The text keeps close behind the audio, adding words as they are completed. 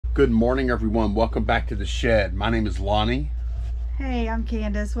Good morning, everyone. Welcome back to the shed. My name is Lonnie. Hey, I'm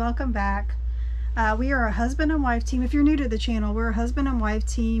Candace. Welcome back. We are a husband and wife team. If you're new to the channel, we're a husband and wife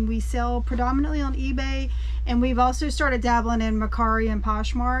team. We sell predominantly on eBay, and we've also started dabbling in Mercari and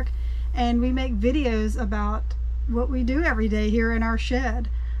Poshmark, and we make videos about what we do every day here in our shed.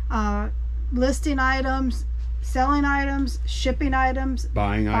 Listing items, selling items, shipping items,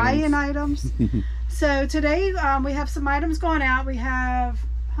 buying items. So today we have some items going out. We have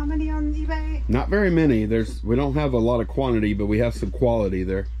how many on eBay? Not very many. We don't have a lot of quantity, but we have some quality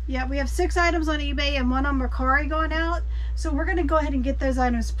there. Yeah, we have 6 items on eBay and 1 on Mercari going out. So we're going to go ahead and get those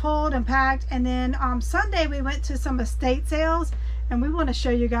items pulled and packed. And then Sunday we went to some estate sales, and we want to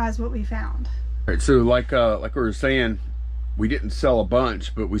show you guys what we found. All right, so like we were saying, we didn't sell a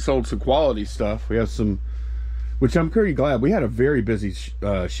bunch, but we sold some quality stuff. We have some, which I'm pretty glad. We had a very busy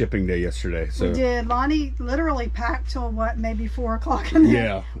shipping day yesterday. So we did. Lonnie literally packed till what, maybe 4 o'clock in the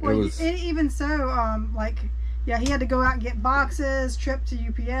Yeah, well, it was. Even so, yeah, he had to go out and get boxes, trip to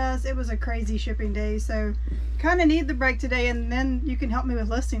UPS. It was a crazy shipping day. So kind of need the break today, and then you can help me with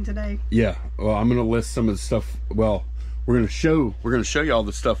listing today. Yeah, well, I'm gonna list some of the stuff. Well, we're gonna show you all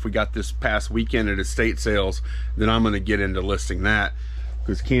the stuff we got this past weekend at estate sales. Then I'm gonna get into listing that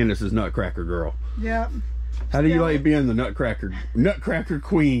because Candace is Nutcracker girl. Yep. How do you like being the Nutcracker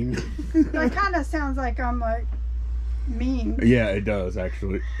queen? That kind of sounds like I'm like mean. Yeah, it does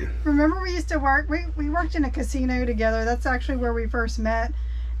actually. Remember we used to work, we worked in a casino together. That's actually where we first met.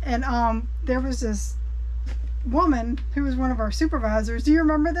 And there was this woman who was one of our supervisors. Do you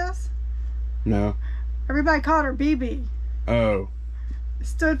remember this? No. Everybody called her BB. Oh. It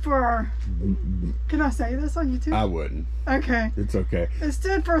stood for, can I say this on YouTube? I wouldn't. Okay. It's okay. It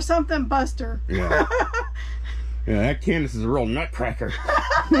stood for something Buster. Yeah. Yeah, that Candace is a real nutcracker.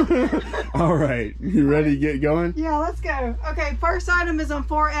 All right, you ready to get going? Yeah, let's go. Okay, first item is on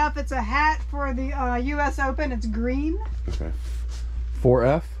 4F. It's a hat for the US Open. It's green. Okay.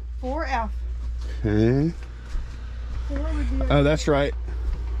 4F? 4F. Okay. 4 would be Oh, that's right.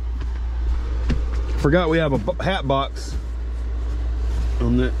 Forgot we have a hat box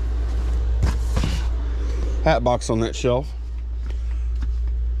on that. Hat box on that shelf.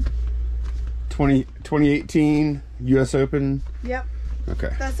 2018 US Open. Yep.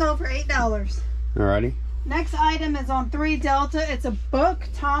 Okay. That sold for $8. Alrighty. Next item is on 3 Delta. It's a book,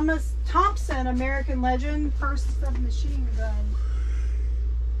 Thomas Thompson, American Legend, First Submachine Gun.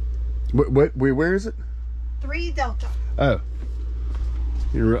 Where is it? 3 Delta. Oh.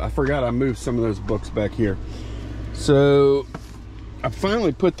 I forgot I moved some of those books back here. So I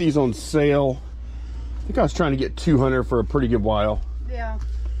finally put these on sale. I think I was trying to get 200 for a pretty good while. Yeah.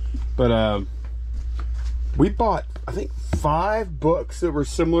 But we bought, I think, 5 books that were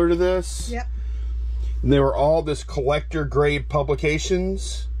similar to this. Yep. And they were all this collector grade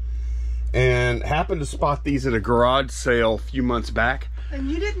publications, and happened to spot these at a garage sale a few months back. And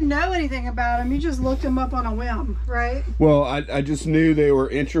you didn't know anything about them. You just looked them up on a whim, right? Well, I just knew they were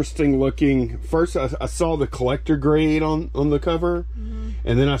interesting looking. First, I saw the collector grade on the cover,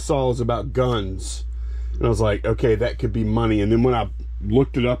 and then I saw it was about guns. And I was like, okay, that could be money. And then when I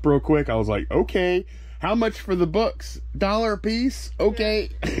looked it up real quick, I was like, okay, how much for the books? $1 a piece? Okay.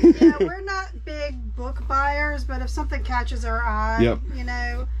 Yeah, we're not big book buyers, but if something catches our eye, yep, you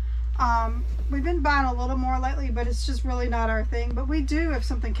know, we've been buying a little more lately, but it's just really not our thing. But we do if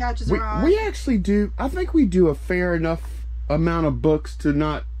something catches our eye. We actually do. I think we do a fair enough amount of books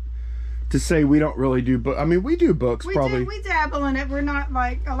to say we don't really do book. I mean, we do books. We dabble in it. We're not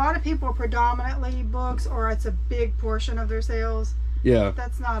like a lot of people are predominantly books, or it's a big portion of their sales. Yeah,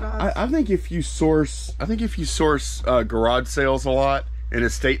 that's not us. I think if you source, garage sales a lot and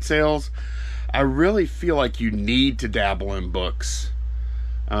estate sales, I really feel like you need to dabble in books,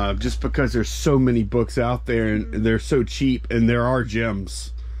 just because there's so many books out there and they're so cheap, and there are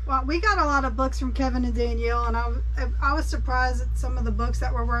gems. Well, we got a lot of books from Kevin and Danielle, and I was surprised at some of the books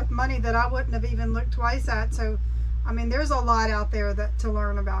that were worth money that I wouldn't have even looked twice at. So, I mean, there's a lot out there to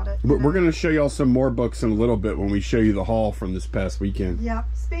learn about it. We're going to show y'all some more books in a little bit when we show you the haul from this past weekend. Yep.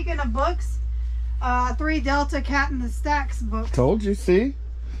 Speaking of books, 3 Delta Cat in the Stacks book. Told you, see?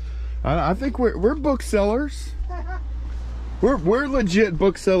 I think we're booksellers. We're legit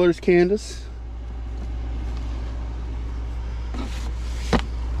booksellers, Candace.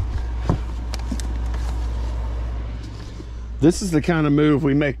 This is the kind of move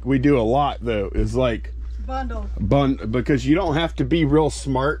we do a lot, though, is like because you don't have to be real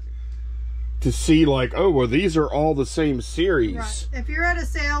smart to see like, oh, well, these are all the same series. Right. If you're at a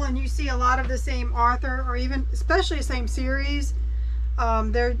sale and you see a lot of the same author, or even especially the same series,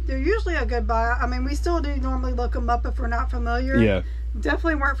 they're usually a good buy. I mean, we still do normally look them up if we're not familiar. Yeah.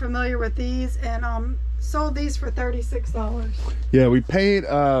 definitely weren't familiar with these, and sold these for $36. Yeah, we paid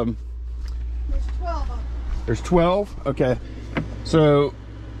There's 12 of them. there's 12. Okay, so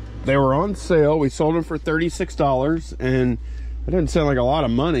they were on sale. We sold them for $36, and it doesn't sound like a lot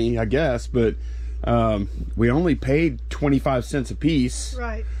of money, I guess, but we only paid 25 cents a piece.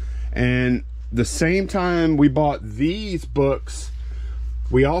 Right. And the same time we bought these books,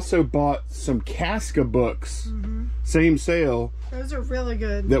 we also bought some Casca books, same sale. Those are really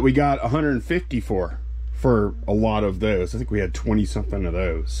good. That we got 150 for a lot of those. I think we had 20 something of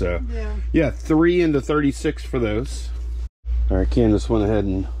those. So yeah, 3 into 36 for those. All right, Candace went ahead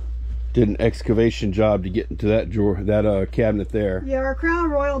and did an excavation job to get into that drawer, that cabinet there. Yeah, our Crown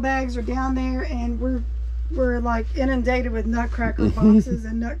Royal bags are down there, and we're like inundated with nutcracker boxes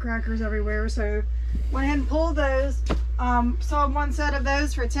and nutcrackers everywhere. So went ahead and pulled those. Sold one set of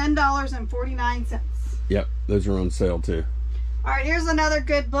those for $10.49. Yep, those are on sale too. All right, here's another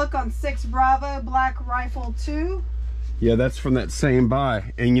good book on 6 Bravo Black Rifle 2. Yeah, that's from that same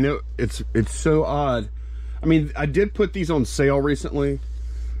buy. And you know, it's so odd. I mean, I did put these on sale recently.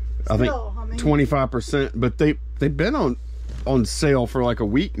 I think 25%, but they've been on sale for like a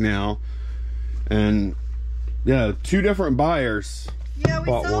week now. And yeah, 2 different buyers. Yeah, we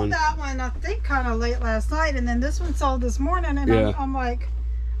sold that one, I think, kind of late last night, and then this one sold this morning, and yeah. I'm like,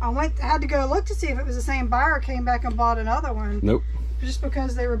 had to go look to see if it was the same buyer. Came back and bought another one. Nope. Just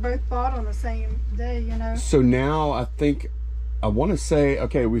because they were both bought on the same day, you know. So now I want to say,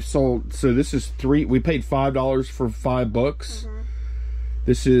 okay, we've sold. So this is 3. We paid $5 for 5 books.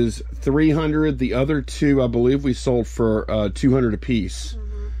 This is 300. The other 2, I believe, we sold for 200 a piece.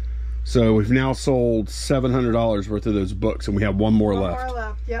 So we've now sold $700 worth of those books, and we have one more left. One more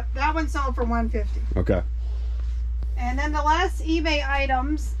left. Yep, that one sold for $150. Okay. And then the last eBay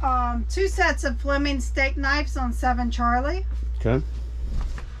items, 2 sets of Fleming steak knives on 7 Charlie. Okay.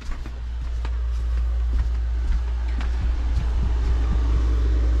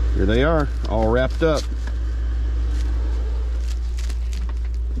 Here they are, all wrapped up.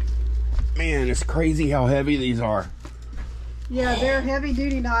 Man, it's crazy how heavy these are. Yeah, they're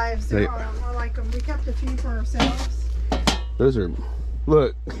heavy-duty knives. I like them. We kept a few for ourselves. Those are,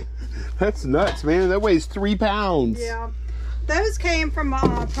 look, that's nuts, man. That weighs 3 pounds. Yeah. Those came from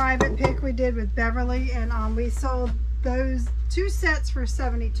a private pick we did with Beverly, and we sold those 2 sets for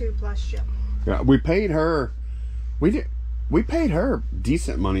 $72 plus shipping. Yeah, we paid her. We paid her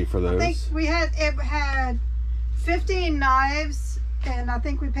decent money for those. I think it had 15 knives, and I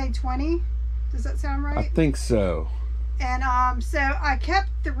think we paid 20. Does that sound right? I think so. And so I kept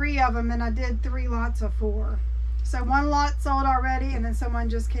 3 of them, and I did 3 lots of 4. So 1 lot sold already, and then someone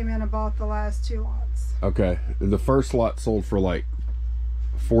just came in and bought the last 2 lots. Okay, the first lot sold for like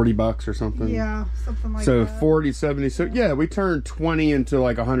 $40 or something. Yeah, something like so that. So 40, 70. So yeah, we turned 20 into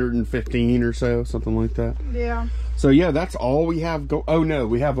like 115 or so, something like that. Yeah. So yeah, that's all we have. Oh no,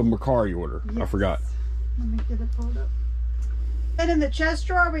 we have a Mercari order. Yes. I forgot. Let me get it pulled up. And in the chest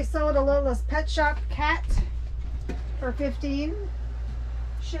drawer, we sold a Littlest Pet Shop cat for $15,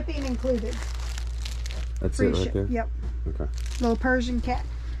 shipping included. That's free it right there? Yep. Okay. Little Persian cat.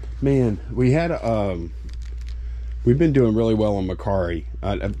 Man, we had we've been doing really well on Mercari.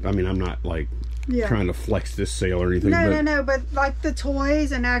 I mean, I'm not like trying to flex this sale or anything. No, but like the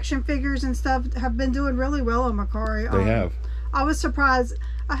toys and action figures and stuff have been doing really well on Mercari. They have. I was surprised.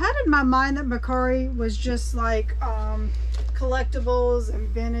 I had in my mind that Mercari was just like collectibles and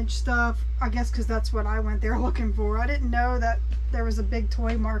vintage stuff. I guess because that's what I went there looking for. I didn't know that there was a big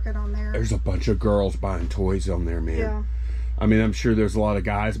toy market on there. There's a bunch of girls buying toys on there, man. Yeah. I mean, I'm sure there's a lot of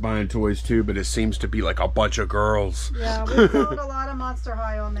guys buying toys too, but it seems to be like a bunch of girls. Yeah, we sold a lot of Monster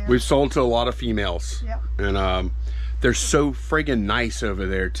High on there. We've sold to a lot of females. Yep. And they're so friggin' nice over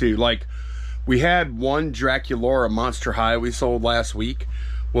there too. Like, we had one Draculaura Monster High we sold last week.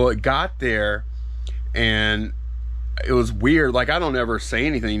 Well, it got there and it was weird. Like, I don't ever say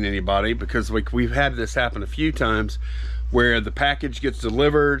anything to anybody because like we've had this happen a few times where the package gets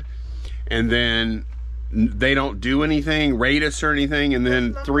delivered and then they don't do anything, rate us or anything, and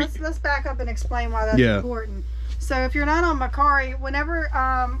then let's back up and explain why that's important. So if you're not on Mercari,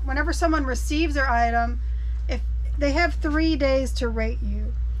 whenever someone receives their item, if they have 3 days to rate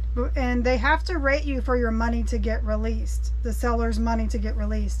you, and they have to rate you for your money to get released, the seller's money to get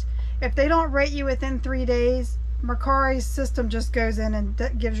released. If they don't rate you within 3 days, Mercari's system just goes in and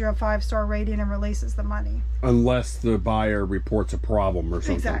gives you a 5-star rating and releases the money. Unless the buyer reports a problem or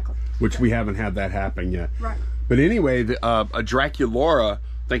something. Exactly. Which we haven't had that happen yet. Right. But anyway, a Draculaura,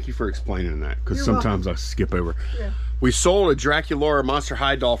 thank you for explaining that, because sometimes I skip over. Yeah. We sold a Draculaura Monster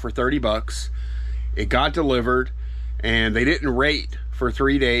High doll for $30. It got delivered, and they didn't rate for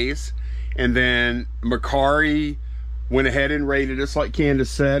 3 days, and then Mercari went ahead and rated us like Candace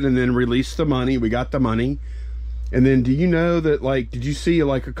said, and then released the money. We got the money. And then do you know that, like, did you see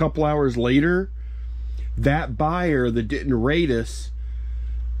like a couple hours later, that buyer that didn't rate us,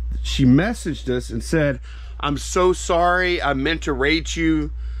 she messaged us and said, I'm so sorry, I meant to rate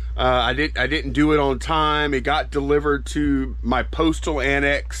you. I didn't do it on time. It got delivered to my postal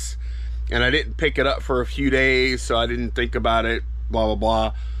annex and I didn't pick it up for a few days, so I didn't think about it, blah, blah,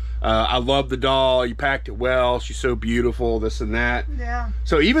 blah. I love the doll. You packed it well. She's so beautiful, this and that. Yeah.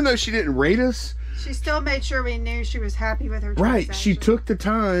 So even though she didn't rate us, she still made sure we knew she was happy with her transaction. right, she took the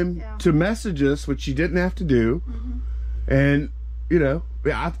time to message us, which she didn't have to do. And, you know,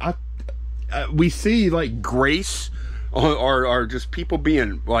 we see like grace or just people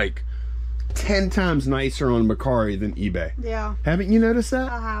being like 10 times nicer on Mercari than eBay. Yeah. Haven't you noticed that?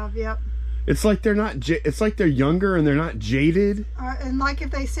 I have, yep. It's like they're not, it's like they're younger and they're not jaded. And like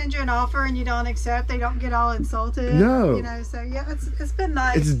if they send you an offer and you don't accept, they don't get all insulted. No. You know, so yeah, it's been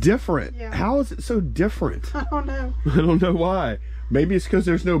nice. It's different. Yeah. How is it so different? I don't know. I don't know why. Maybe it's because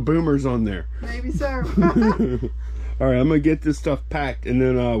there's no boomers on there. Maybe so. All right, I'm going to get this stuff packed and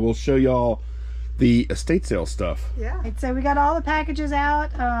then we'll show y'all the estate sale stuff. Yeah. So we got all the packages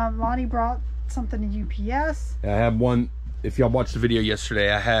out. Lonnie brought something to UPS. I have one. If y'all watched the video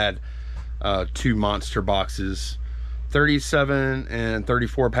yesterday, I had 2 monster boxes, 37 and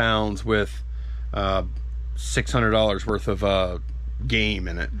 34 pounds with $600 worth of game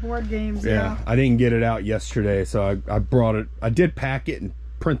in it. Board games, yeah. I didn't get it out yesterday, so I brought it. I did pack it and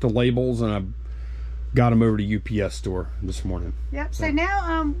print the labels, and I got them over to UPS store this morning. Yep. So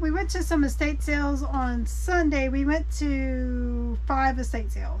now we went to some estate sales on Sunday. We went to 5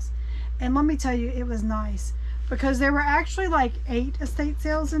 estate sales, and let me tell you, it was nice because there were actually like 8 estate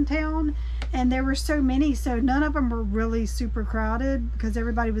sales in town, and there were so many, so none of them were really super crowded because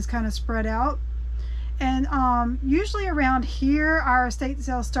everybody was kind of spread out. And usually around here our estate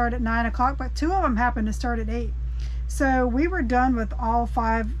sales start at 9 o'clock, but 2 of them happened to start at 8. So we were done with all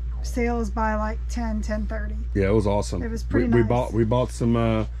 5 sales by like 10:30. Yeah, it was awesome. It was pretty nice. We bought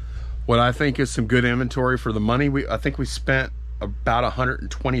some what I think is some good inventory for the money. I think we spent about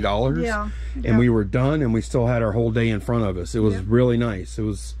 $120. Yeah. And we were done, and we still had our whole day in front of us. It was really nice.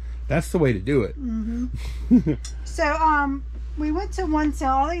 That's the way to do it. So we went to one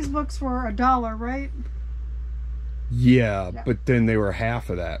sale. All these books were $1, right? Yeah, but then they were half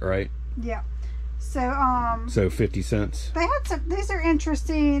of that, right? Yeah. So 50 cents. They had some, these are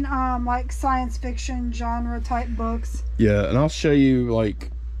interesting like science fiction genre type books. Yeah, and I'll show you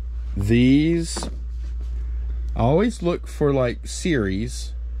like these. I always look for like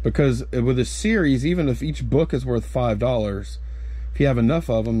series, because with a series, even if each book is worth $5, if you have enough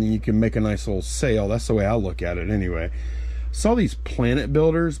of them, then you can make a nice little sale. That's the way I look at it anyway. Saw these Planet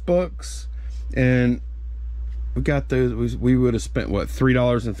Builders books, and we got those. We would have spent what,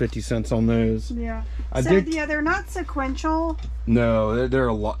 $3.50 on those. Yeah. Yeah, they're not sequential. No, they're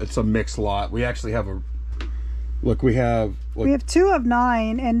a lot. It's a mixed lot. We actually have a look. We have 2 of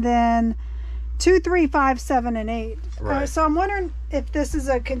 9, and then 2, 3, 5, 7, and 8. Right. So I'm wondering if this is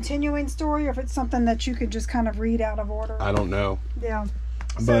a continuing story or if it's something that you could just kind of read out of order. I don't know. Yeah.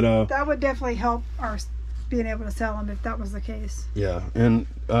 But so that would definitely help our being able to sell them if that was the case. Yeah, and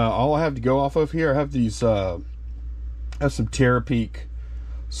all I have to go off of here, I have these. I have some Terapeak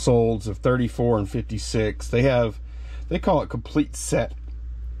solds of 34 and 56. They call it complete set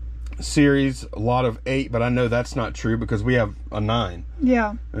series. A lot of 8, but I know that's not true because we have a 9.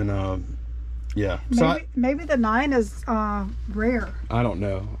 Yeah. And yeah. Maybe the 9 is rare. I don't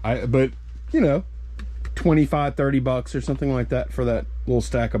know. But you know, $25-$30 or something like that for that little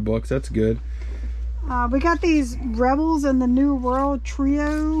stack of books. That's good. We got these Rebels in the New World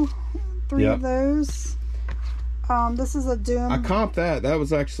trio. 3 of those. This is a Doom. I comped that. That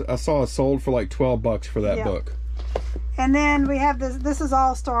was actually, I saw it sold for like $12 for that book. And then we have this. This is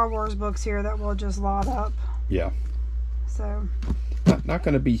all Star Wars books here that we'll just lot up. Yeah. So. Not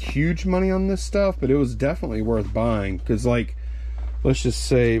going to be huge money on this stuff, but it was definitely worth buying because, like, let's just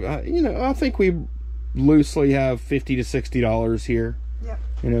say, you know, I think we loosely have $50 to $60 here. Yep.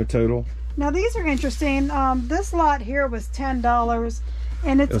 You know, total. Now these are interesting. This lot here was $10,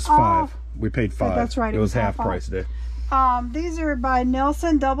 and it's it was all. 5. We paid 5. That's right. It was half price day. These are by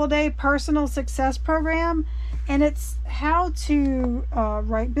Nelson Doubleday Personal Success Program, and it's how to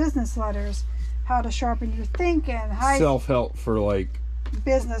write business letters, how to sharpen your thinking, self-help for like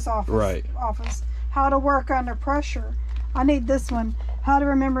business office, how to work under pressure. I need this one. How to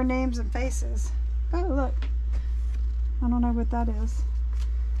remember names and faces. Oh look, I don't know what that is.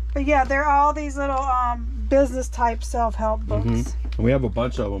 But yeah, they're all these little business type self-help books. And we have a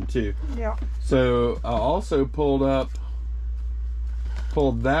bunch of them too. Yeah. So I also pulled that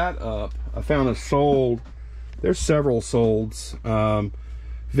up. I found a sold. There's several solds.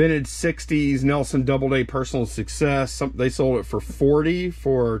 Vintage 60s Nelson Doubleday Personal Success. They sold it for $40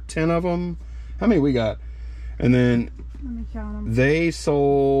 for 10 of them. How many we got? And then Let me count them. they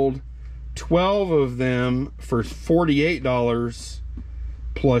sold 12 of them for $48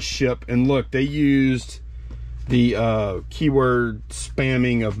 plus ship. And look, they used the keyword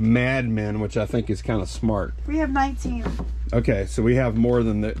spamming of Mad Men, which I think is kind of smart. We have 19. Okay, so we have more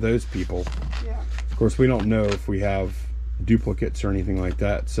than those people. Yeah. Of course, we don't know if we have duplicates or anything like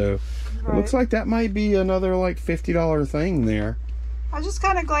that. So it looks like that might be another like $50 thing there. I just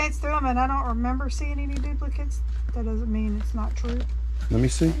kind of glanced through them and I don't remember seeing any duplicates. That doesn't mean it's not true. Let me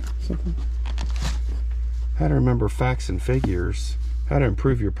see something. How to remember facts and figures. How to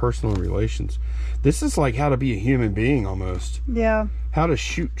improve your personal relations. This is like how to be a human being almost. Yeah. How to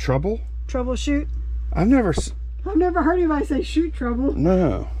shoot trouble. Troubleshoot. I've never heard anybody say shoot trouble.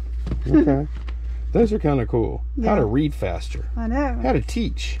 No. Okay. Those are kind of cool. Yeah. How to read faster. I know. How to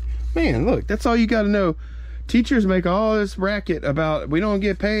teach. Man, look, that's all you got to know. Teachers make all this racket about we don't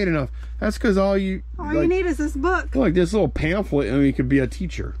get paid enough. That's because all you need is this book. Like this little pamphlet, and you could be a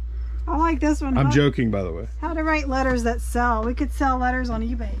teacher. I like this one. I'm joking, by the way. How to write letters that sell. We could sell letters on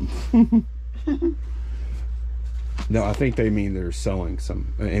eBay. No, I think they mean they're selling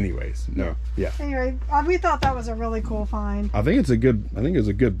some. Anyways, no, yeah. Anyway, we thought that was a really cool find. I think it's a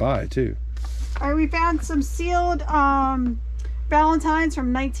good buy too. All right, we found some sealed Valentines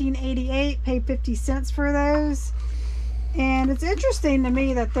from 1988. Paid 50 cents for those. And it's interesting to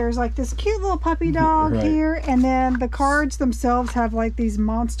me that there's like this cute little puppy dog here, and then the cards themselves have like these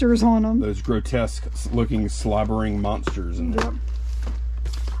monsters on them. Those grotesque looking slobbering monsters in there. Yep.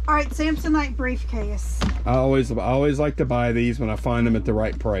 All right, Samsonite briefcase. I always like to buy these when I find them at the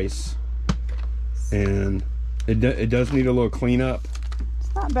right price. And it does need a little cleanup.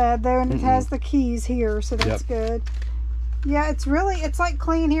 It's not bad though, and it has the keys here, so that's good. Yeah, it's like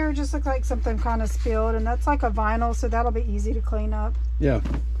clean here. It just looks like something kind of spilled, and that's like a vinyl, so that'll be easy to clean up. Yeah.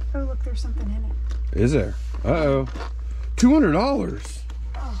 Oh, look, there's something in it. Is there? Uh-oh. $200.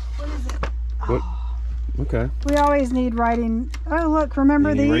 Oh, what is it? What? Oh. Okay. We always need writing. Oh, look,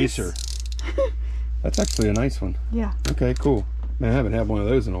 remember these? Eraser. That's actually a nice one. Yeah. Okay, cool. Man, I haven't had one of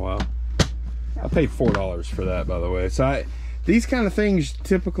those in a while. I paid $4 for that, by the way. So these kind of things,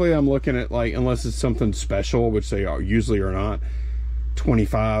 typically I'm looking at, like, unless it's something special, which they usually are not,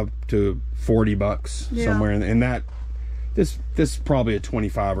 25 to 40 bucks somewhere. And that, this is probably a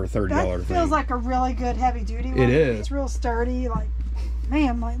 $25 or $30 thing. That feels like a really good heavy duty one. It is. It's real sturdy. Like,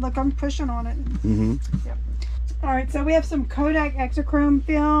 man, like, look, I'm pushing on it. Yep. All right, so we have some Kodak Exochrome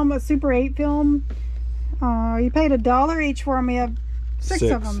film, a Super 8 film. You paid $1 each for them. We have six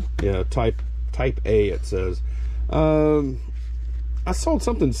of them. Yeah, type A it says. I sold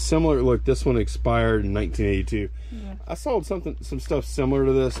something similar. Look, this one expired in 1982. Yeah. I sold some stuff similar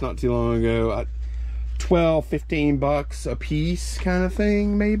to this not too long ago. $12-15 a piece kind of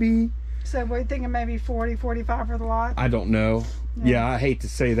thing, maybe. So we're thinking maybe 40, 45 for the lot. I don't know. Yeah, I hate to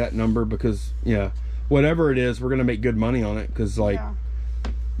say that number because whatever it is, we're gonna make good money on it because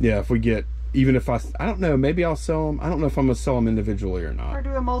if we get, even if I don't know, maybe I'll sell them. I don't know if I'm gonna sell them individually or not. Or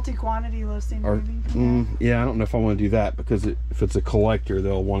do a multi-quantity listing, maybe. I don't know if I want to do that because if it's a collector,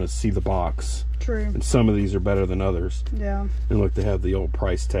 they'll want to see the box. True. And some of these are better than others. Yeah. And look, they have the old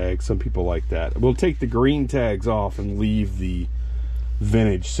price tag. Some people like that. We'll take the green tags off and leave the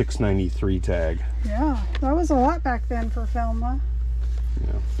vintage $6.93 tag. Yeah, that was a lot back then for film, huh?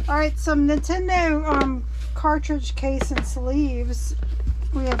 Yeah. All right, some Nintendo cartridge case and sleeves.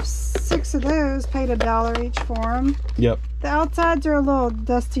 We have 6 of those, paid $1 each for them. Yep. The outsides are a little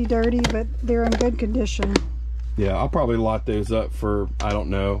dusty, dirty, but they're in good condition. Yeah, I'll probably lot those up for, I don't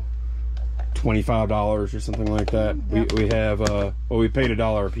know, $25 or something like that. Yep. We have, we paid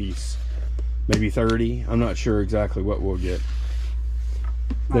 $1 a piece. Maybe 30. I'm not sure exactly what we'll get.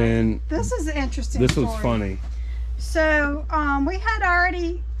 Then this is interesting. This was funny. So we had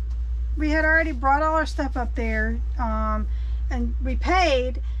already brought all our stuff up there, and we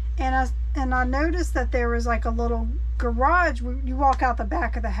paid, and I noticed that there was like a little garage. You walk out the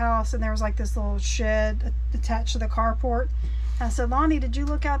back of the house, and there was like this little shed attached to the carport. And I said, Lonnie, did you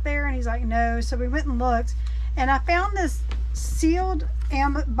look out there? And he's like, no. So we went and looked, and I found this sealed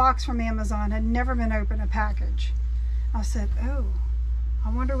box from Amazon. Had never been opened, a package. I said, oh, I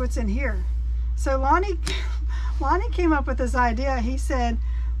wonder what's in here. So Lonnie came up with this idea. He said,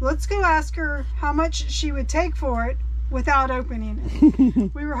 let's go ask her how much she would take for it, without opening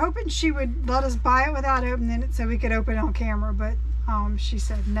it. We were hoping she would let us buy it without opening it so we could open it on camera, but she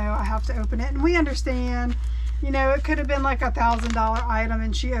said, no, I have to open it. And we understand, you know, it could have been like $1,000 item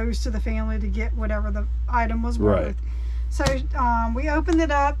and she owes to the family to get whatever the item was worth. Right. So we opened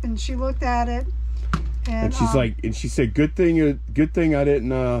it up and she looked at it. And she's like, and she said, good thing I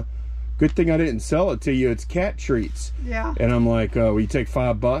didn't sell it to you. It's cat treats. Yeah. And I'm like, will you take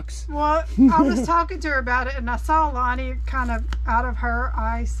 $5? Well, I was talking to her about it, and I saw Lonnie kind of out of her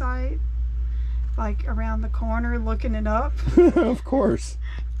eyesight, like around the corner, looking it up. Of course.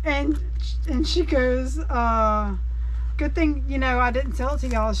 And she goes, good thing, you know, I didn't sell it to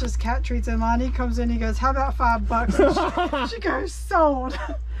y'all. It's just cat treats. And Lonnie comes in, he goes, how about $5? And she goes, sold.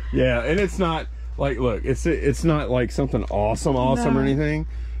 Yeah, and it's not like, look, it's not like something awesome No. or anything.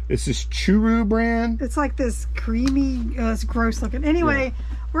 It's this Churu brand. It's like this creamy, it's gross looking. Anyway,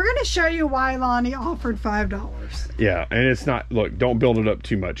 we're going to show you why Lonnie offered $5. Yeah, and it's not, look, don't build it up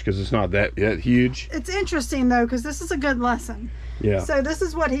too much because it's not that huge. It's interesting, though, because this is a good lesson. Yeah. So this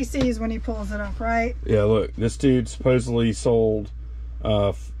is what he sees when he pulls it up, right? Yeah, look, this dude supposedly sold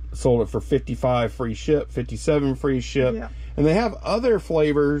it for $55 free ship, $57 free ship. Yeah. And they have other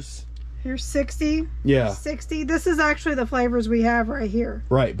flavors. Here's 60. Yeah. 60. This is actually the flavors we have right here.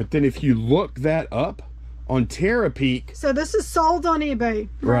 Right, but then if you look that up on Terapeak. So this is sold on eBay,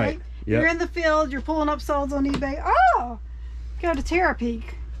 right? Yep. You're in the field, you're pulling up sold on eBay. Oh, go to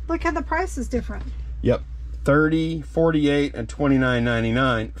Terapeak. Look how the price is different. Yep. $30, $48, and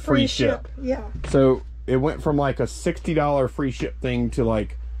 $29.99 free ship. Yeah. So it went from like a $60 free ship thing to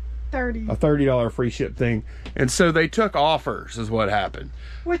like a $30 free ship thing. And so they took offers is what happened.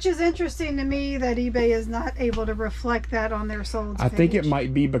 Which is interesting to me that eBay is not able to reflect that on their sold page. I think it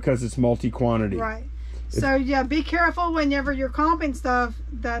might be because it's multi-quantity. Right. So yeah, be careful whenever you're comping stuff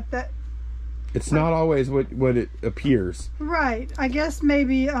that it's not always what it appears. Right. I guess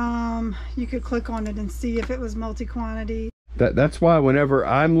maybe you could click on it and see if it was multi-quantity. That's why whenever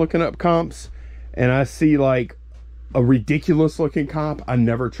I'm looking up comps and I see like a ridiculous looking comp, I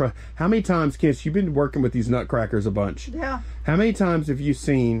never trust. How many times, Kiss, you've been working with these nutcrackers a bunch? Yeah. How many times have you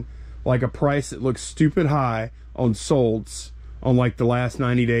seen like a price that looks stupid high on solds on like the last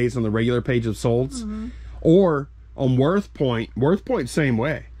 90 days on the regular page of solds? Mm-hmm. Or on WorthPoint, same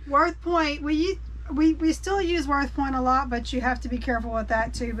way. WorthPoint, we still use WorthPoint a lot, but you have to be careful with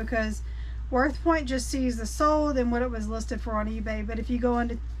that too, because WorthPoint just sees the sold and what it was listed for on eBay. But if you go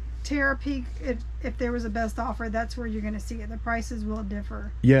into Terapeak, if there was a best offer, that's where you're going to see it. The prices will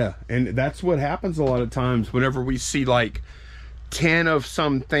differ. Yeah, and that's what happens a lot of times whenever we see like 10 of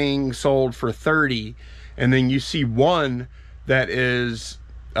something sold for 30, and then you see one that is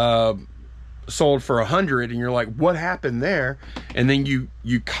sold for 100, and you're like, what happened there? And then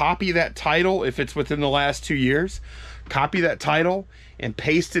you copy that title if it's within the last 2 years, copy that title and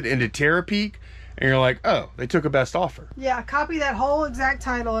paste it into Terapeak, and you're like, oh, they took a best offer. Yeah, copy that whole exact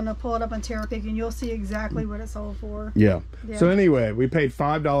title and then pull it up on Terapeak, and you'll see exactly what it sold for. Yeah. So anyway, we paid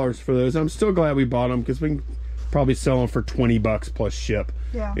 $5 for those. I'm still glad we bought them because we can probably sell them for $20 plus ship.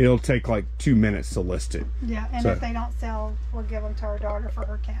 Yeah. It'll take like 2 minutes to list it. Yeah, and if they don't sell, we'll give them to our daughter for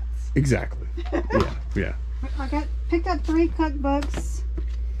her cats. Exactly. Yeah. I picked up 3 cookbooks.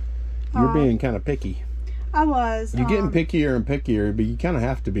 You're being kind of picky. I was. You're getting pickier and pickier, but you kind of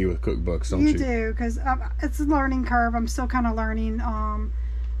have to be with cookbooks, don't you? You do, because it's a learning curve. I'm still kind of learning on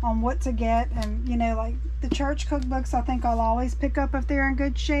what to get. And, you know, like the church cookbooks, I think I'll always pick up if they're in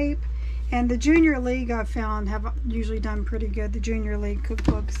good shape. And the Junior League, I've found, have usually done pretty good, the Junior League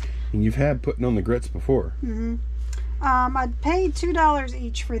cookbooks. And you've had putting on the grits before. Mm-hmm. I paid $2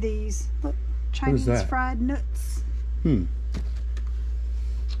 each for these. Look, Chinese fried nuts. All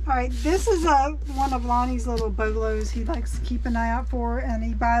right, this is one of Lonnie's little bolos he likes to keep an eye out for, and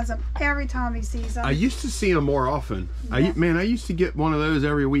he buys them every time he sees them. I used to see them more often. Yeah. I used to get one of those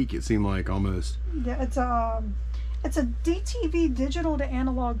every week, it seemed like, almost. Yeah, it's a DTV digital to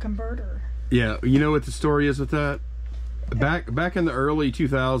analog converter. Yeah, you know what the story is with that? Back in the early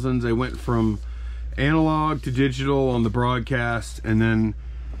 2000s, they went from analog to digital on the broadcast, and then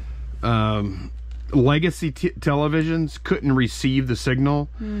legacy televisions couldn't receive the signal.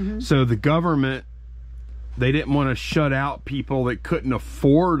 Mm-hmm. So the government, they didn't want to shut out people that couldn't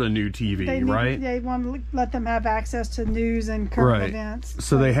afford a new TV, right? They want to let them have access to news and current events.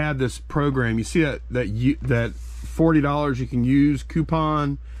 So they had this program. You see that $40 you can use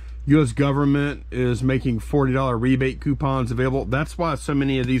coupon. U.S. government is making $40 rebate coupons available. That's why so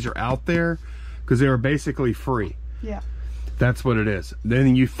many of these are out there, because they are basically free. Yeah. That's what it is.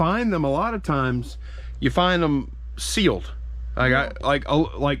 Then you find them a lot of times, you find them sealed. I got like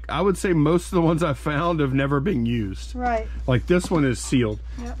I would say most of the ones I found have never been used. Right. Like this one is sealed.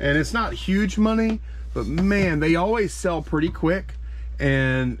 Yep. And it's not huge money, but man, they always sell pretty quick,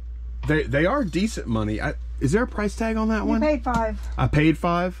 and they are decent money. Is there a price tag on that one? You paid $5. I paid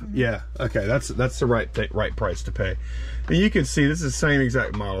 $5? Yeah. Okay, that's the right price to pay. And you can see this is the same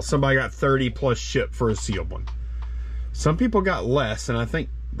exact model. Somebody got 30 plus ship for a sealed one. Some people got less, and I think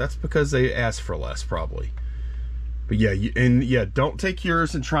that's because they asked for less probably. But yeah, don't take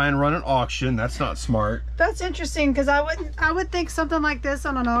yours and try and run an auction. That's not smart. That's interesting, because I would think something like this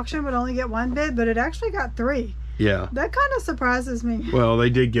on an auction would only get 1 bid, but it actually got 3. Yeah. That kind of surprises me. Well,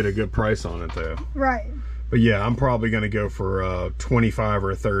 they did get a good price on it though. Right. But yeah, I'm probably gonna go for 25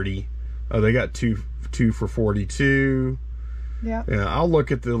 or 30. They got two for 42. Yeah. Yeah, I'll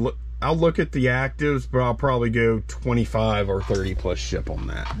look at the actives, but I'll probably go 25 or 30 plus ship on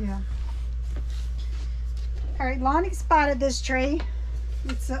that. Yeah. All right, Lonnie spotted this tray.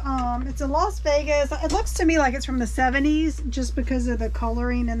 It's a Las Vegas. It looks to me like it's from the 70s, just because of the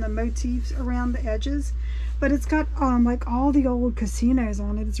coloring and the motifs around the edges. But it's got like all the old casinos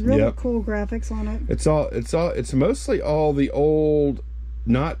on it. It's really cool graphics on it. It's mostly all the old,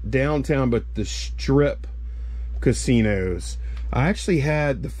 not downtown, but the strip casinos. I actually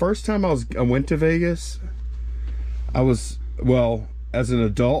had, the first time I went to Vegas, as an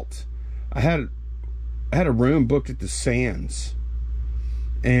adult, I had a room booked at the Sands,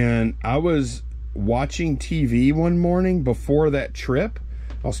 and I was watching TV one morning before that trip.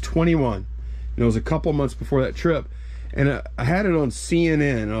 I was 21. It was a couple months before that trip, and I had it on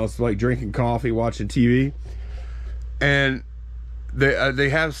CNN. I was like drinking coffee, watching TV, and they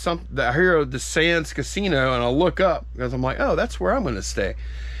have I hear the Sands Casino, and I look up because I'm like, oh, that's where I'm gonna stay,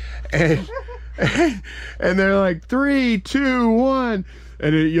 and they're like 3, 2, 1,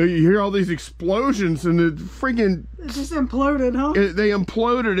 and you hear all these explosions, and it freaking just imploded, huh? They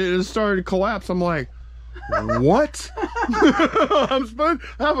imploded it and it started to collapse. I'm like, what? I'm supposed to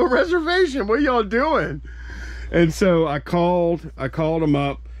have a reservation. What are y'all doing? And so I called them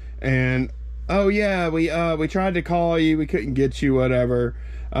up, and oh yeah, we tried to call you, we couldn't get you, whatever.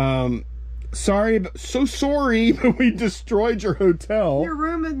 Sorry, but we destroyed your hotel. Your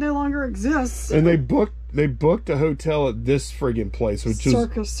room no longer exists. And they booked a hotel at this friggin' place, which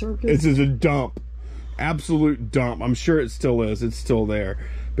Circus. It's a dump. Absolute dump. I'm sure it still is. It's still there.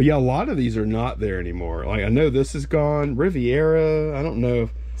 But yeah, a lot of these are not there anymore. Like, I know this is gone. Riviera, I don't know.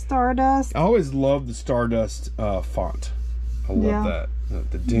 Stardust. I always loved the Stardust font. I love that.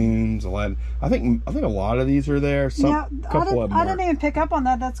 The Dunes, Aladdin. I think a lot of these are there. Couple of them. I didn't even pick up on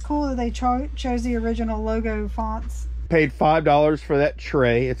that. That's cool that they chose the original logo fonts. Paid $5 for that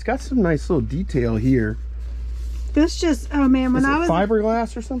tray. It's got some nice little detail here. This just, oh man, when I was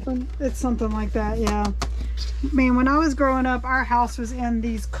fiberglass or something? It's something like that, yeah. Man, when I was growing up, our house was in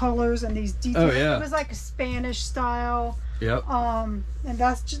these colors and these details. Oh, yeah. It was like a Spanish style. Yep. And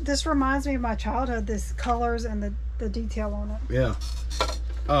this reminds me of my childhood. This colors and the detail on it. Yeah.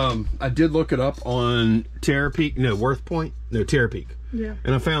 I did look it up on Terapeak. No, WorthPoint. No, Terapeak. Yeah.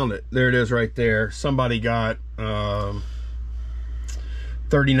 And I found it. There it is, right there. Somebody got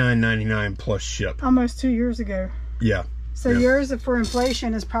 $39.99 plus ship. Almost 2 years ago. Yeah. So yours, for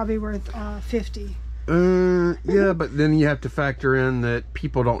inflation, is probably worth $50. Yeah, but then you have to factor in that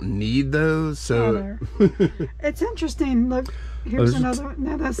people don't need those. So it's interesting. Look, here's another one.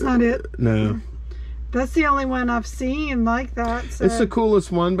 No, that's not it. No. That's the only one I've seen like that. So it's the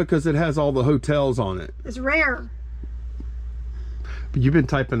coolest one because it has all the hotels on it. It's rare. But you've been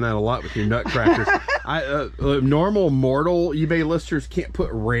typing that a lot with your nutcrackers. Normal mortal eBay listers can't put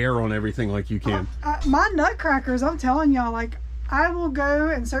rare on everything like you can. My nutcrackers, I'm telling y'all, like, I will go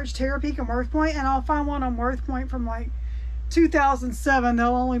and search Terapeak and WorthPoint, and I'll find one on WorthPoint from like 2007.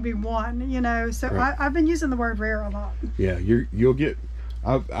 There'll only be one, you know. So right. I've been using the word rare a lot. Yeah, you'll get.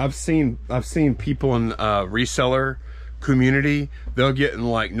 I've seen people in reseller community. They'll get in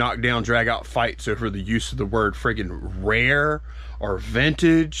like knockdown, drag out fights over the use of the word friggin' rare or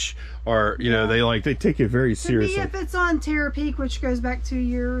vintage, or you know, they take it very seriously. To me, if it's on Terapeak, which goes back 2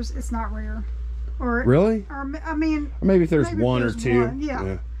 years, it's not rare. Or really? Or I mean, or maybe if there's one or two.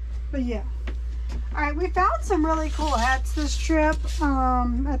 Yeah. But yeah. All right, we found some really cool hats this trip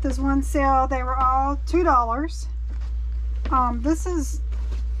at this one sale. They were all $2. This is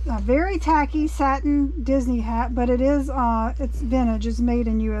a very tacky satin Disney hat, but it is it's vintage. It's made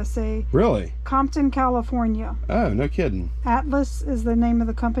in USA. Really? Compton, California. Oh, no kidding. Atlas is the name of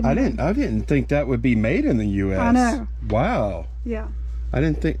the company. I didn't think that would be made in the US. I know. Wow. Yeah. I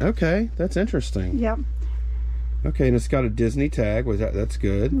didn't think. Okay, that's interesting. Yep. Okay, and it's got a Disney tag. That's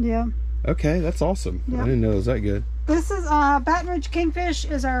good. Yeah. Okay, that's awesome. Yep. I didn't know it was that good. This is Baton Rouge Kingfish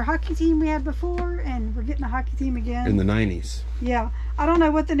is our hockey team we had before, and we're getting a hockey team again. In the 90s. Yeah. I don't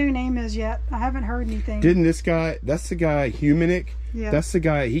know what the new name is yet. I haven't heard anything. Didn't this guy, that's the guy, Humanic? Yeah. That's the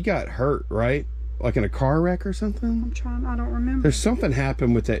guy, he got hurt, right? Like in a car wreck or something? I don't remember. There's something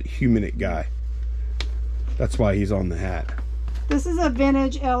happened with that Humanic guy. That's why he's on the hat. This is a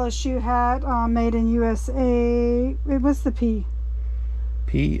vintage LSU hat made in USA. What's the P?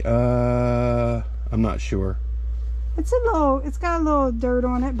 P, I'm not sure. It's got a little dirt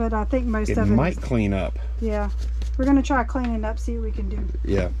on it, but I think most of it might clean up. Yeah. We're going to try cleaning up, see what we can do.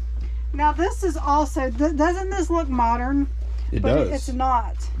 Yeah. Now this is also, doesn't this look modern? It does. It's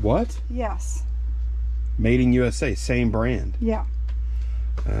not. What? Yes. Made in USA, same brand. Yeah.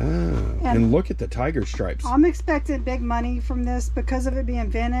 Oh. And look at the tiger stripes. I'm expecting big money from this because of it being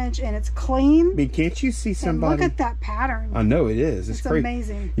vintage and it's clean. I mean, can't you see somebody? And look at that pattern. I know it is. It's crazy.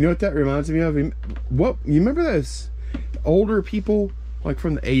 Amazing. You know what that reminds me of? What you remember those older people like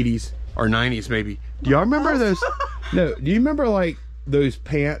from the 80s or 90s maybe? Do y'all remember those? No. Do you remember like those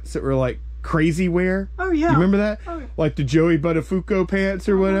pants that were like crazy wear? Oh yeah. You remember that? Oh, yeah. Like the Joey Buttafuoco pants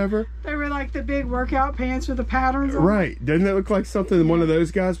or whatever? They were like the big workout pants with the patterns on. Right. Doesn't that look like something one of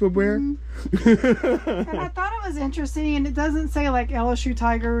those guys would wear? Mm-hmm. And I thought it was interesting, and it doesn't say like LSU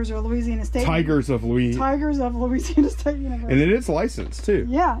Tigers or Louisiana State. Tigers of Louisiana State University. And it is licensed too.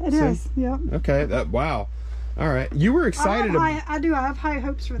 Yeah, it is. Yep. Okay. Wow. All right. You were excited. I have high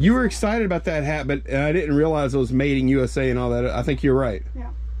hopes for this. You were excited about that hat, but I didn't realize it was made in USA and all that. I think you're right. Yeah.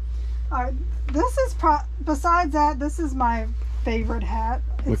 This is besides that, this is my favorite hat.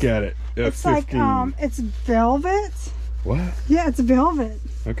 Look at it. It's like it's velvet. What? Yeah, it's velvet.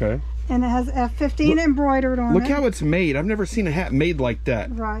 Okay. And it has F15 embroidered on it. Look how it's made. I've never seen a hat made like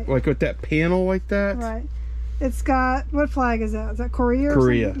that. Right. Like with that panel like that. Right. It's got, what flag is that? Is that Korea?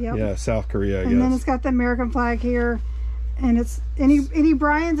 Korea. Yep. Yeah, South Korea. And then it's got the American flag here. And it's any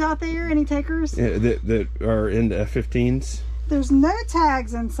Bryans out there? Any takers? Yeah, that are into F15s. There's no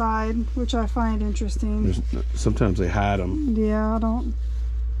tags inside, which I find interesting. Sometimes they hide them. Yeah, I don't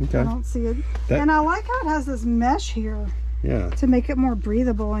see it. And I like how it has this mesh here. Yeah. To make it more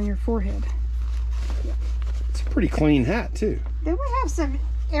breathable on your forehead. It's a pretty clean hat too. Then we have some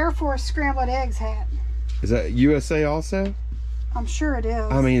Air Force scrambled eggs hat. Is that USA also? I'm sure it is.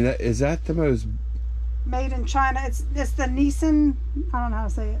 I mean, is that the most made in China? It's the Nissan. I don't know how to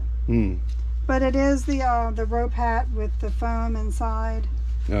say it. Hmm. But it is the rope hat with the foam inside.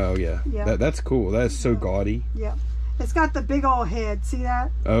 Oh yeah. Yeah. That's cool. That's so gaudy. Yep. It's got the big old head. See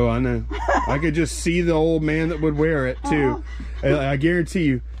that? Oh, I know. I could just see the old man that would wear it too. I guarantee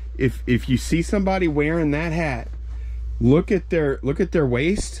you, if you see somebody wearing that hat, look at their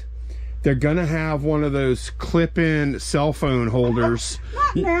waist. They're gonna have one of those clip-in cell phone holders.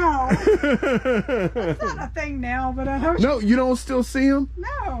 Not now. That's not a thing now, but I know. No, you don't still see them.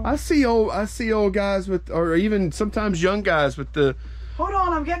 No. I see old guys with, or even sometimes young guys with the. Hold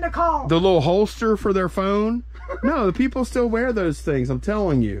on, I'm getting a call. The little holster for their phone. No, the people still wear those things. I'm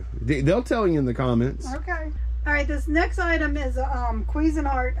telling you. They'll tell you in the comments. Okay. All right. This next item is a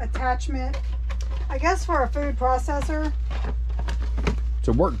Cuisinart attachment. I guess for a food processor. It's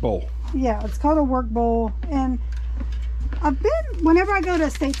a work bowl. Yeah, it's called a work bowl. And whenever I go to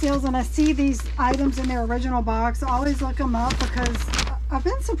estate sales and I see these items in their original box, I always look them up because I've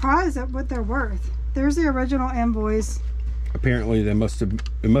been surprised at what they're worth. There's the original invoice. Apparently, it must have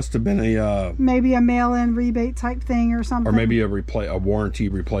been a maybe a mail-in rebate type thing or something, or maybe a warranty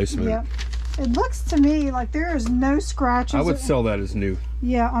replacement. Yeah, it looks to me like there is no scratches. I would sell that as new.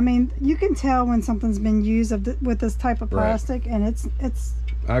 Yeah, I mean you can tell when something's been used with this type of plastic, right. And it's.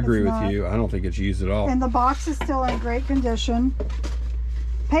 I agree with you. I don't think it's used at all. And the box is still in great condition.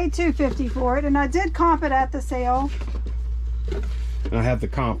 Paid $2.50 for it, and I did comp it at the sale. And I have the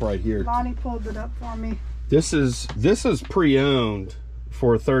comp right here. Bonnie pulled it up for me. This is pre-owned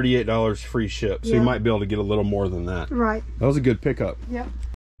for $38 free ship, so you might be able to get a little more than that. Right. That was a good pickup. Yep.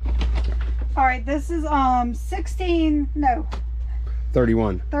 All right, this is 31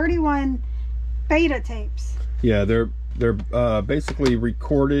 beta tapes. Yeah, they're basically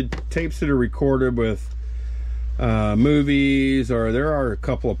recorded tapes that are recorded with movies, or there are a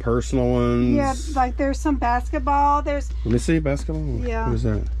couple of personal ones. Yeah, like there's some basketball. Let me see basketball. Yeah. What is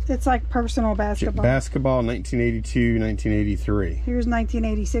that? It's like personal basketball. Basketball 1982, 1983. Here's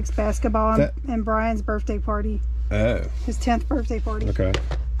 1986 basketball and Brian's birthday party. Oh. His 10th birthday party. Okay.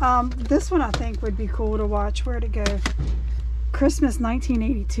 This one I think would be cool to watch. Where'd it go? Christmas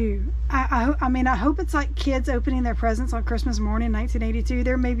 1982. I mean, I hope it's like kids opening their presents on Christmas morning 1982.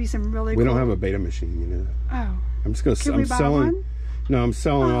 There may be some really We don't have a beta machine, you know. Oh. I'm just gonna. Can we buy one? No, I'm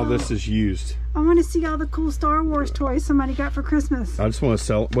selling all this as used. I want to see all the cool Star Wars toys somebody got for Christmas. I just want to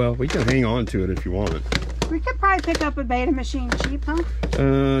sell. Well, we can hang on to it if you want it. We could probably pick up a beta machine cheap, huh?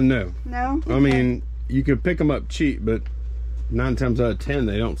 No. No? I mean, you could pick them up cheap, but 9 times out of 10,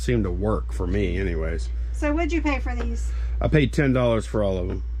 they don't seem to work for me anyways. So what'd you pay for these? I paid $10 for all of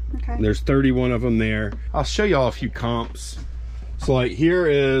them. Okay. There's 31 of them there. I'll show y'all a few comps. So like here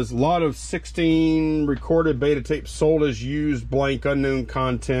is a lot of 16 recorded beta tapes sold as used, blank, unknown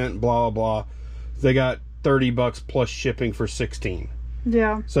content, blah, blah, blah. They got $30 plus shipping for 16.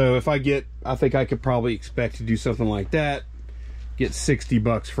 Yeah. So if I think I could probably expect to do something like that, get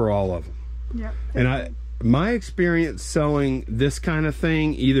 $60 for all of them. Yep. And my experience selling this kind of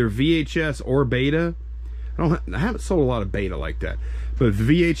thing, either VHS or beta, I haven't sold a lot of beta like that, but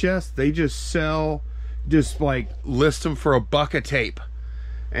VHS, they just like list them for $1 a tape,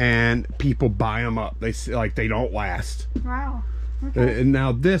 and people buy them up. They don't last. Wow. Okay. And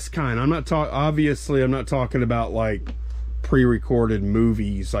now this kind, obviously I'm not talking about like pre-recorded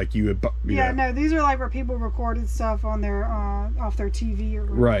movies like you would. Yeah, no, these are like where people recorded stuff on their off their TV or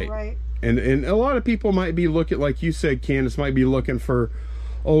whatever, right? And a lot of people might be looking, like you said, Candace, might be looking for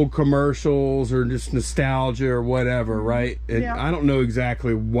old commercials or just nostalgia or whatever, right? And yeah. I don't know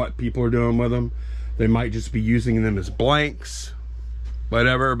exactly what people are doing with them. They might just be using them as blanks,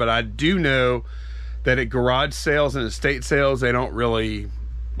 whatever. But I do know that at garage sales and estate sales, they don't really,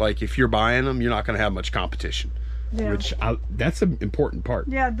 like, if you're buying them, you're not going to have much competition. Yeah. That's an important part.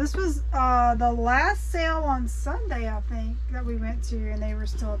 Yeah, this was the last sale on Sunday, I think, that we went to, and they were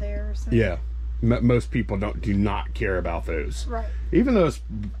still there. So. Yeah, most people do not care about those. Right. Even though it's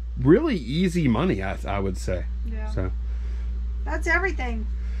really easy money, I would say. Yeah. So. That's everything.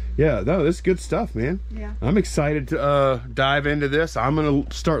 Yeah, no, this is good stuff, man. Yeah. I'm excited to dive into this. I'm going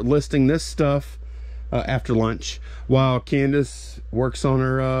to start listing this stuff after lunch while Candace works on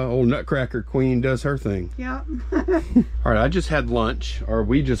her old Nutcracker Queen, does her thing. Yeah. All right, I just had lunch, or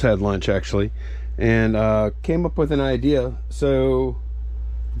we just had lunch actually, and came up with an idea. So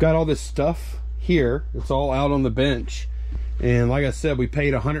got all this stuff here. It's all out on the bench, and like I said, we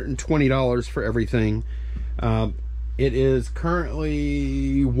paid $120 for everything. It is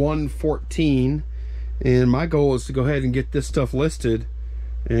currently $114, and my goal is to go ahead and get this stuff listed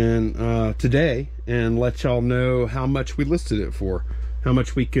and today, and let y'all know how much we listed it for, how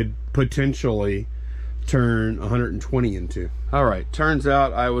much we could potentially turn 120 into. All right, turns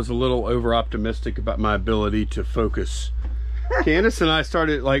out I was a little over optimistic about my ability to focus. Candace and I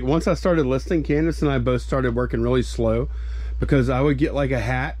started, like, once I started listing, Candace and I both started working really slow, because I would get like a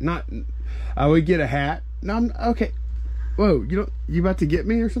hat, I would get a hat. No, okay. Whoa, you about to get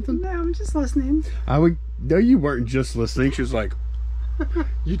me or something? No, I'm just listening. No, you weren't just listening. She was like,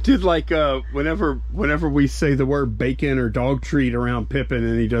 you did like whenever we say the word bacon or dog treat around Pippin,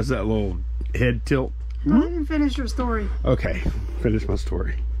 and he does that little head tilt. I didn't finish your story. Okay, finish my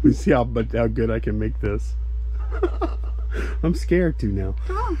story. We see how good I can make this. I'm scared to now.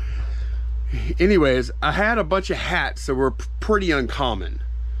 Come on. Anyways, I had a bunch of hats that were pretty uncommon,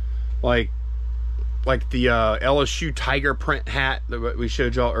 like the LSU tiger print hat that we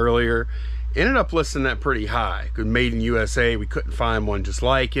showed y'all earlier. Ended up listing that pretty high. Good, made in USA. We couldn't find one just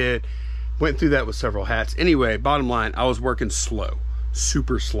like it. Went through that with several hats. Anyway, bottom line, I was working slow,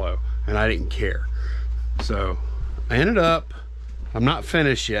 super slow, and I didn't care. So I ended up, I'm not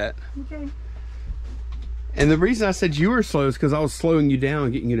finished yet. Okay. And the reason I said you were slow is because I was slowing you down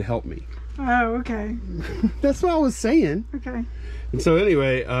and getting you to help me. Oh, okay. That's what I was saying. Okay. And so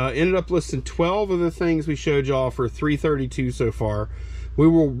anyway, ended up listing 12 of the things we showed y'all for $332 so far.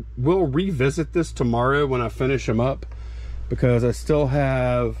 We'll revisit this tomorrow when I finish them up, because I still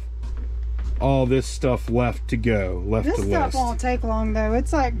have all this stuff left to go, This stuff won't take long though.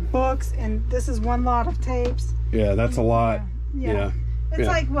 It's like books, and this is one lot of tapes. Yeah, that's a lot. Yeah. It's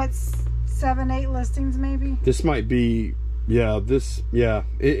like, what's 7-8 listings maybe? This might be,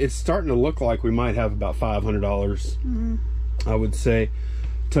 it's starting to look like we might have about $500, I would say,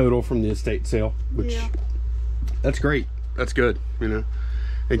 total from the estate sale, which that's great. That's good, you know.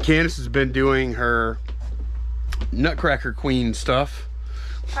 And Candace has been doing her Nutcracker Queen stuff.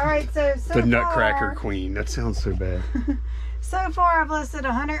 All right, so the Nutcracker Queen. That sounds so bad. So far, I've listed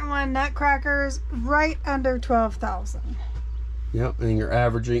 101 Nutcrackers, right under 12,000. Yep, and you're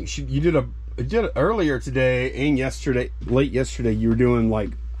averaging. You did it earlier today and yesterday, late yesterday. You were doing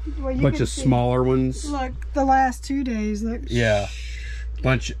like a bunch of smaller ones. Look, the last 2 days. Look. Yeah.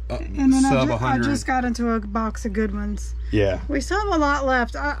 Bunch and then sub I 100. just got into a box of good ones. Yeah. We still have a lot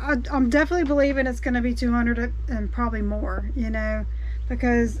left. I'm definitely believing it's going to be 200 and probably more, you know,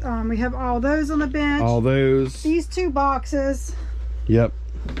 because we have all those on the bench. All those. These 2 boxes. Yep.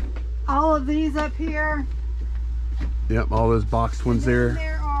 All of these up here. Yep, all those boxed ones there.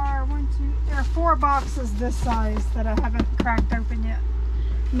 There are there are 4 boxes this size that I haven't cracked open yet.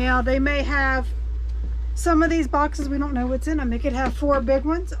 Now they may have some of these boxes, we don't know what's in them. It could have 4 big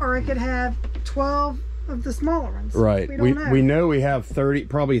ones, or it could have 12 of the smaller ones. Right. We know we have 30,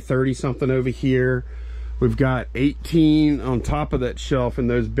 probably 30 something over here. We've got 18 on top of that shelf in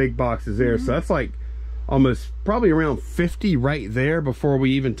those big boxes there. So that's like almost probably around 50 right there before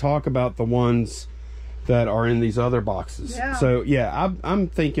we even talk about the ones that are in these other boxes. Yeah. So yeah, I'm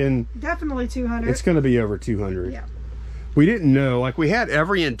thinking definitely 200. it's going to be over 200. Yeah. We didn't know, like we had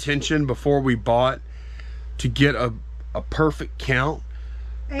every intention before we bought to get a perfect count,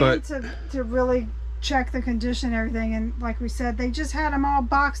 and but to really check the condition and everything. And like we said, they just had them all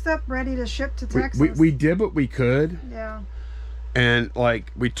boxed up ready to ship to Texas. we did what we could. Yeah. And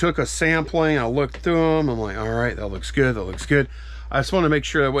like we took a sampling, I looked through them, I'm like, all right, that looks good, that looks good. I just want to make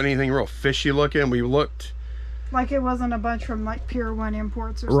sure there wasn't anything real fishy looking. We looked like it wasn't a bunch from like Pier 1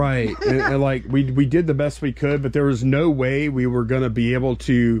 imports or something. Right. and like we did the best we could, but there was no way we were going to be able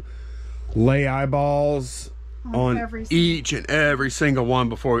to lay eyeballs on each and every single one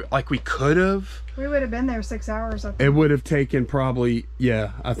before, like we could have. We would have been there 6 hours. I think. It would have taken probably,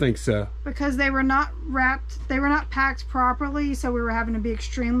 yeah, I think so. Because they were not wrapped, they were not packed properly, so we were having to be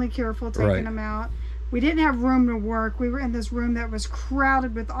extremely careful taking them out. We didn't have room to work. We were in this room that was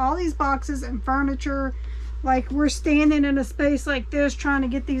crowded with all these boxes and furniture. Like we're standing in a space like this trying to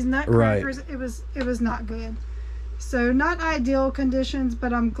get these nutcrackers. Right. It was not good. So not ideal conditions,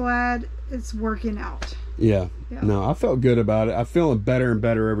 but I'm glad it's working out. Yeah. No, I felt good about it. I'm feeling better and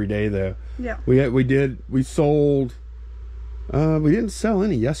better every day though. Yeah. We sold, we didn't sell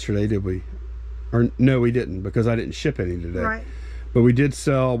any yesterday, did we? Or no, we didn't, because I didn't ship any today. Right. But we did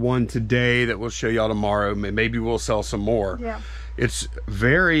sell one today that we'll show y'all tomorrow. Maybe we'll sell some more. Yeah. It's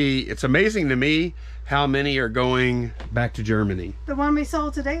amazing to me how many are going back to Germany. The one we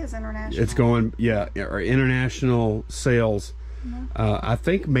sold today is international. It's going, yeah, our international sales. I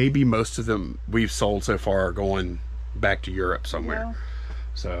think maybe most of them we've sold so far are going back to Europe somewhere. Yeah.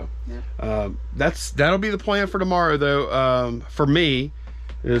 So that'll be the plan for tomorrow though. For me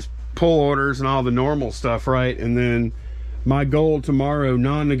is pull orders and all the normal stuff, right? And then my goal tomorrow,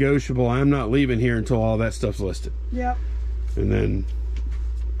 non-negotiable, I'm not leaving here until all that stuff's listed. Yep. And then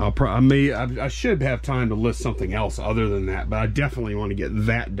I should have time to list something else other than that, but I definitely want to get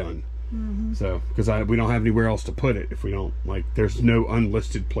that done. So, because we don't have anywhere else to put it. If we don't, like, there's no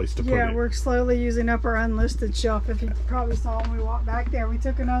unlisted place to put it. Yeah, we're slowly using up our unlisted shelf. If you probably saw when we walked back there, we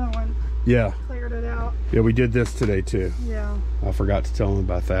took another one. Yeah. Cleared it out. Yeah, we did this today too. Yeah. I forgot to tell them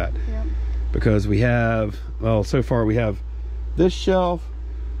about that. Yeah. Because we have, well, so far we have this shelf,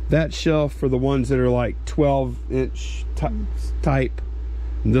 that shelf for the ones that are like 12-inch type,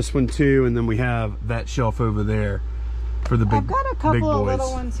 and this one too, and then we have that shelf over there for the big. I've got a couple of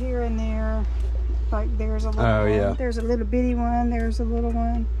little ones here and there. Like there's a little one, yeah. There's a little bitty one, there's a little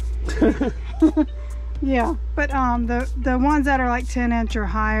one. Yeah, but the ones that are like 10-inch or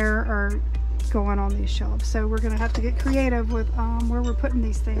higher are going on these shelves. So we're gonna have to get creative with where we're putting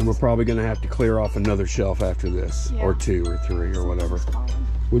these things. And we're probably gonna have to clear off another shelf after this, or 2 or 3 or whatever.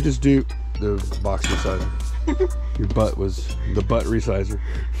 We'll just do the box resizer. Your butt was the butt resizer.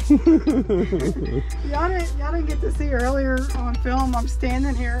 Y'all didn't get to see earlier on film. I'm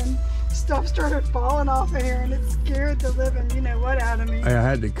standing here and stuff started falling off of here, and it scared the living you know what out of me. I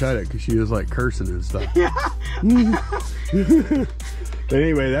had to cut it because she was like cursing and stuff. Yeah. But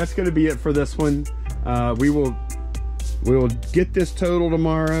anyway, that's going to be it for this one. We will get this total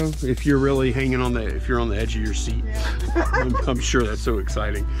tomorrow. If you're really hanging on if you're on the edge of your seat. Yeah. I'm sure that's so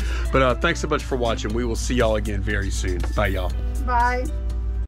exciting. But thanks so much for watching. We will see y'all again very soon. Bye, y'all. Bye.